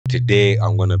Today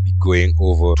I'm gonna be going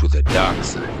over to the dark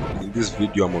side. In this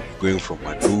video I'm gonna be going from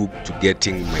my noob to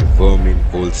getting my Vermin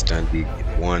Voltstanding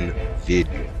in one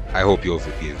video. I hope you'll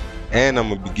forgive me. And I'm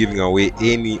gonna be giving away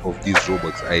any of these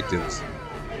ROBUX items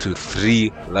to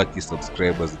 3 lucky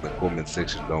subscribers in the comment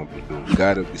section down below. You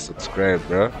gotta be subscribed,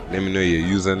 bruh. Let me know your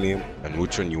username and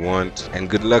which one you want, and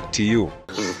good luck to you.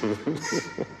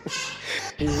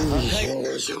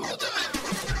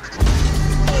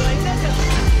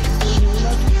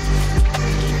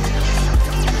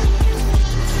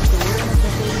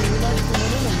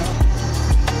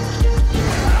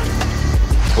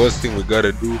 First thing we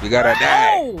gotta do, we gotta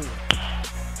die.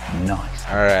 Nice.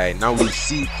 Alright, now we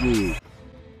see through.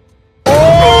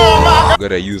 We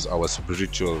gotta use our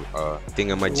spiritual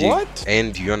thingamajig,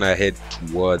 and you're gonna head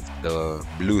towards the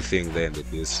blue thing there in the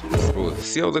distance. Bro,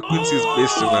 see how the Quincy is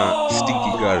based in a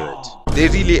stinky garage? They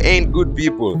really ain't good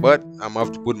people, but I'm gonna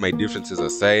have to put my differences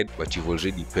aside. But you've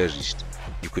already perished.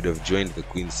 You could have joined the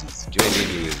Quincy's. Join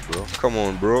anyways, bro. Come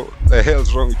on, bro. What the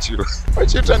hell's wrong with you?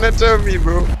 What you trying to tell me,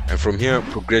 bro? And from here,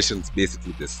 progression's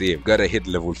basically the same. Gotta hit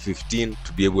level 15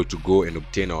 to be able to go and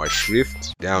obtain our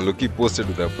Schrift. Damn, look, he posted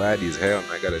with the bodies. Hell,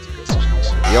 I gotta take a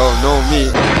screenshot. Y'all know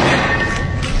me.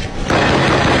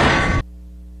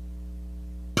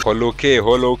 Holo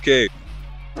K.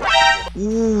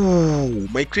 Ooh,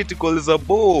 my critical is a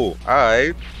bow.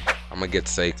 Alright. I'm gonna get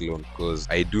Cyclone because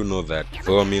I do know that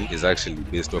Vermin is actually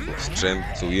based off of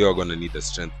strength, so we are gonna need a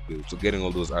strength build. So getting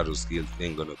all those arrow skills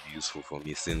ain't gonna be useful for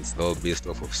me since they're all based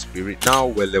off of spirit. Now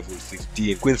we're level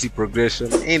 15. Quincy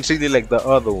progression ain't really like the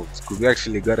other ones because we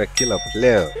actually gotta kill a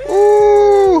player.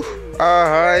 Ooh,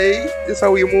 alright, this is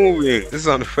how we moving. This is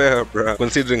unfair, bruh,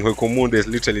 considering Hokomunda is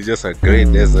literally just a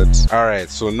great desert. Alright,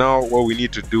 so now what we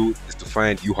need to do is to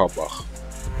find Yhwach.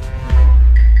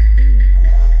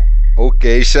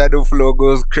 Okay, shadow flow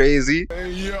goes crazy.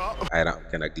 I don't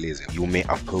kinda glaze him. You may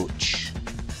approach.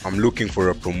 I'm looking for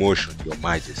a promotion, Your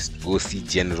Majesty. Go see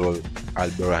General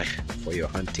Alberach for your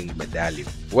hunting medallion.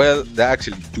 Well, there are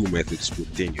actually 2 methods to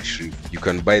obtain your Schrift. You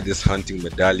can buy this hunting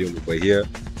medallion over here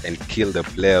and kill the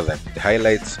player that it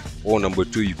highlights. Or number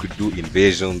 2, you could do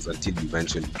invasions until you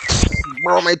eventually...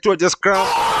 Bro, my toe just cramped.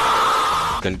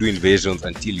 You can do invasions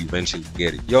until you eventually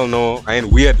get it. Y'all know I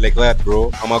ain't weird like that,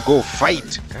 bro. I'ma go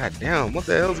fight. God damn, what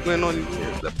the hell's going on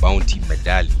here? The bounty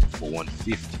medallion for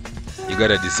 150. You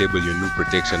gotta disable your new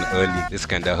protection early. This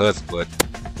kinda hurts, but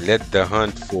let the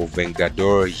hunt for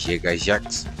Vengador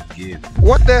Yhwach begin.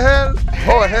 What the hell?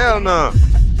 Oh hell nah.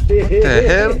 What the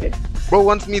hell? Bro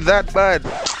wants me that bad.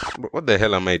 Bro, what the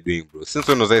hell am I doing, bro? Since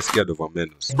when was I scared of a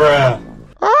menace? Bruh.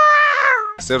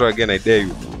 Ah! Say it again, I dare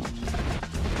you.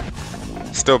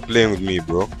 Stop playing with me,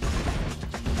 bro.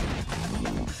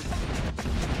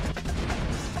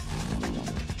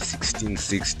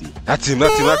 $1660. That's him.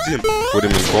 Put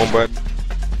him in combat.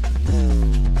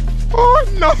 Oh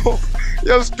no! He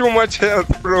has too much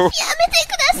health, bro.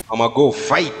 I'ma go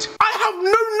fight. I have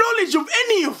no knowledge of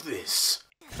any of this.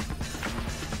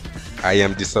 I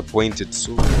am disappointed,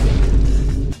 so.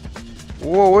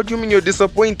 Whoa, what do you mean you're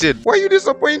disappointed? Why are you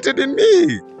disappointed in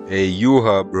me? Hey,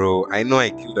 Yhwach, bro. I know I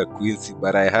killed a Quincy,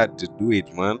 but I had to do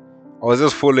it, man. I was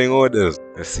just following orders.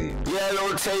 Let's see.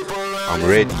 I'm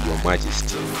ready, Your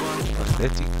Majesty.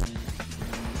 Pathetic.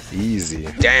 Easy.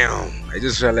 Damn, I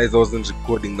just realized I wasn't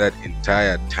recording that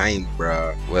entire time,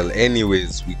 bruh. Well,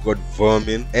 anyways, we got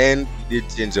Vermin, and we did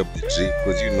change up the trick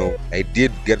because, you know, I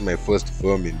did get my first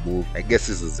Vermin move. I guess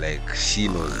this is like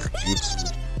Shino's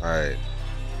jutsu. Alright.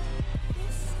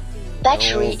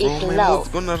 Battery is low. It's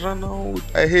gonna run out.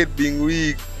 I hate being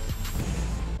weak.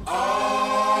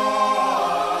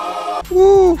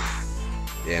 Woo.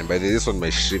 Yeah, and by the way, this one my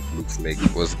ship looks like.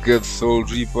 It was good, Soul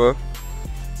Reaper.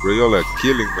 Bro, y'all are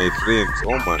killing my frames.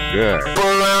 Oh my god.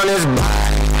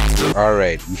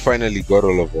 Alright, we finally got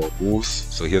all of our moves.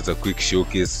 So here's a quick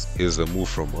showcase. Here's a move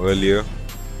from earlier.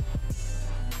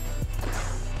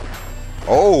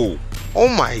 Oh! Oh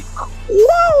my god.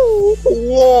 Whoa!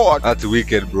 What? That's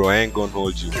wicked, bro. I ain't gonna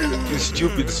hold you. You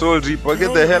stupid Soul Reaper,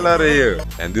 get the hell out of here.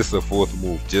 And this is the 4th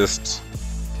move. Just,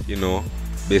 you know,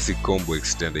 basic combo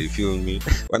extender. You feel me?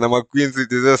 When I'm a Quincy,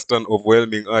 it is just an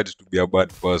overwhelming urge to be a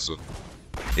bad person.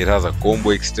 It has a combo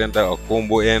extender, a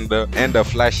combo ender, and a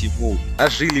flashy move.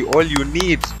 That's really all you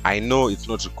need. I know it's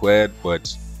not required,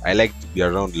 but I like to be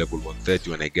around level 130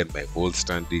 when I get my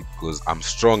Voltstanding because I'm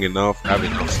strong enough, have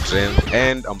enough strength,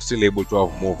 and I'm still able to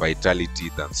have more vitality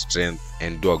than strength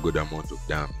and do a good amount of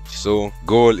damage. So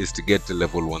goal is to get to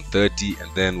level 130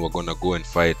 and then we're gonna go and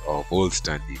fight our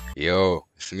Voltstanding. Yo,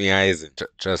 it's me, Eisen.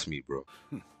 Trust me, bro.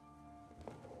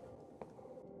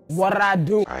 What I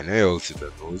do? I know you all see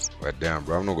the nose, but damn,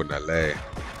 bro, I'm not gonna lie.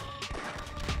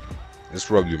 It's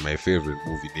probably my favorite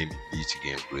move in any beach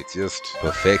game, bro. It's just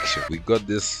perfection. We got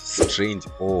this strange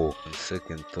awe on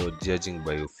second thought, judging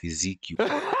by your physique.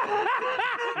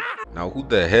 Now, who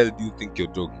the hell do you think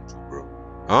you're talking to, bro?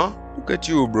 Huh? Look at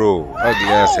you, bro. Ugly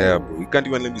ass hair, bro. You can't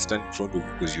even let me stand in front of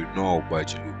you because you know how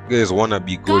bad you look. You guys wanna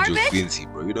be Gojo Quincy,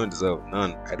 bro. You don't deserve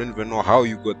none. I don't even know how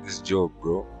you got this job,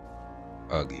 bro.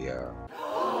 Ugly ass.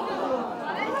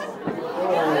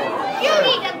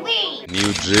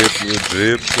 New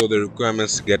drip. So the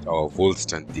requirements to get our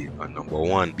Voltstanding are number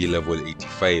 1, be level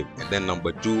 85, and then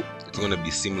number 2, it's gonna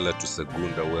be similar to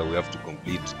Segunda, where we have to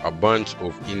complete a bunch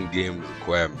of in-game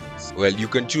requirements. Well, you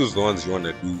can choose the ones you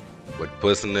wanna do, but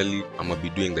personally, I'm gonna be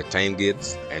doing the time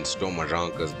gates and storm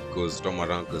rankers because storm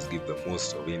rankers give the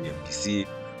most of any NPC,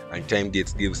 and time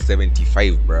gates give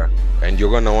 75, bruh. And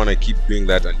you're gonna wanna keep doing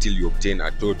that until you obtain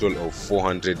a total of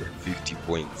 450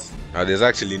 points. Now, there's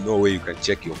actually no way you can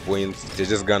check your points. You're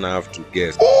just gonna have to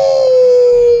guess.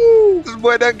 Oh, this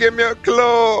boy done gave me a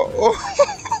claw.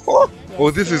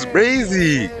 Oh, this is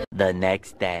crazy. The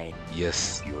next day.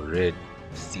 Yes, you're ready.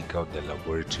 Seek out the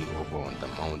laboratory over on the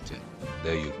mountain.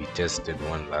 There you'll be tested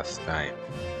one last time.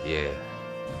 Yeah,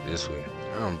 this way.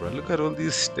 Damn, bro, look at all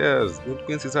these stairs. Don't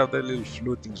Quincy's have that little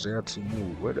floating Jayatsu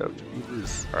move. Why do I have to do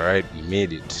this? Alright, we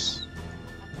made it.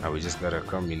 Now we just gotta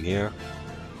come in here.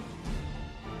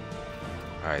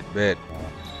 Alright, bet.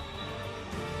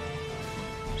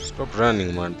 Stop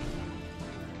running, man.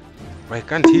 I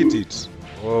can't hit it.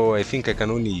 Oh, I think I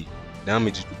can only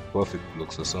damage it with perfect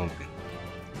blocks or something.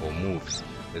 Or moves.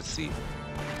 Let's see.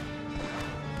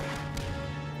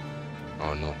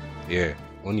 Oh no. Yeah,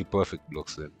 only perfect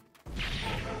blocks then.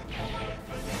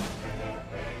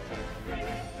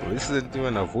 Bro, this isn't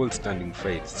even a Voltstanding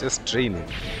fight. It's just training.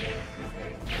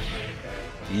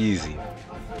 Easy.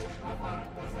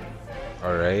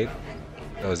 Alright.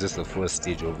 That was just the first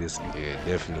stage, obviously. Yeah,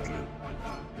 definitely.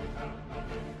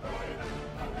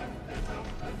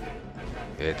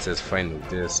 Yeah, it says final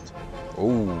test.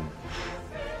 Oh.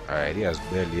 Alright, he has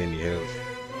barely any health.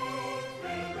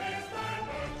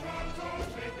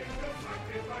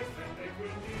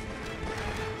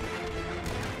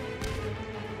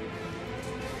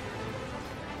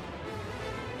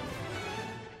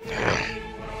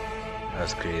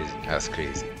 That's crazy. That's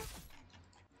crazy.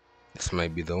 This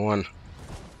might be the one.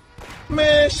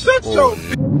 Man, shut your...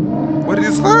 What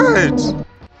is that?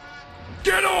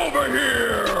 Get over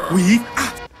here!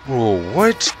 Bro,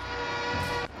 what?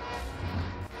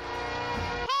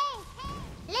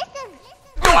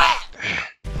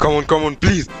 Come on,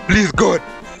 please, God.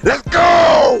 Let's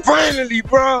go! Finally,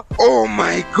 bro. Oh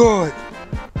my god,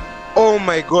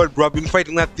 bro. I've been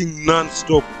fighting that thing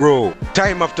non-stop, bro.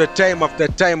 Time after time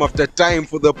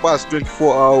for the past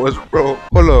 24 hours, bro.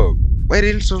 Hold up. Why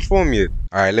didn't it transform yet?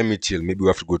 Alright, let me chill. Maybe we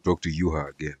have to go talk to Yhwach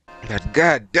again. That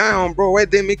goddamn, bro.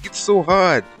 Why'd they make it so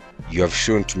hard? You have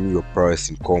shown to me your prowess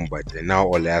in combat, and now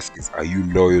all I ask is, are you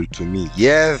loyal to me?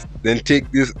 Yes? Then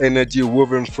take this energy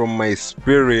woven from my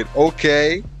spirit.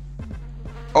 Okay.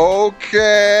 Oh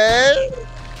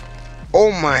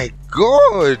my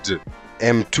god.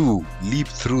 M2, leap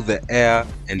through the air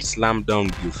and slam down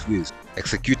with your fist.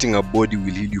 Executing a body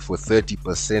will heal you for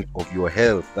 30% of your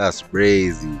health. That's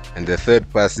crazy. And the third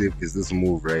passive is this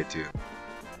move right here.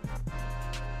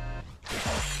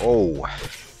 Oh,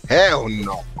 hell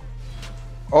no.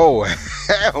 Oh,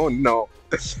 hell no.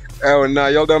 Hell no,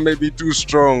 y'all done made me too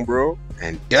strong, bro.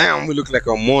 And damn, we look like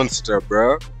a monster,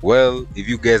 bro. Well, if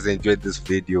you guys enjoyed this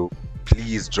video,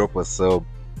 please drop a sub,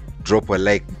 drop a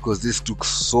like, because this took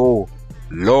so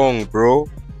long, bro.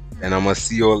 And I'ma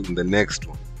see y'all in the next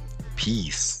one.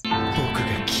 Peace.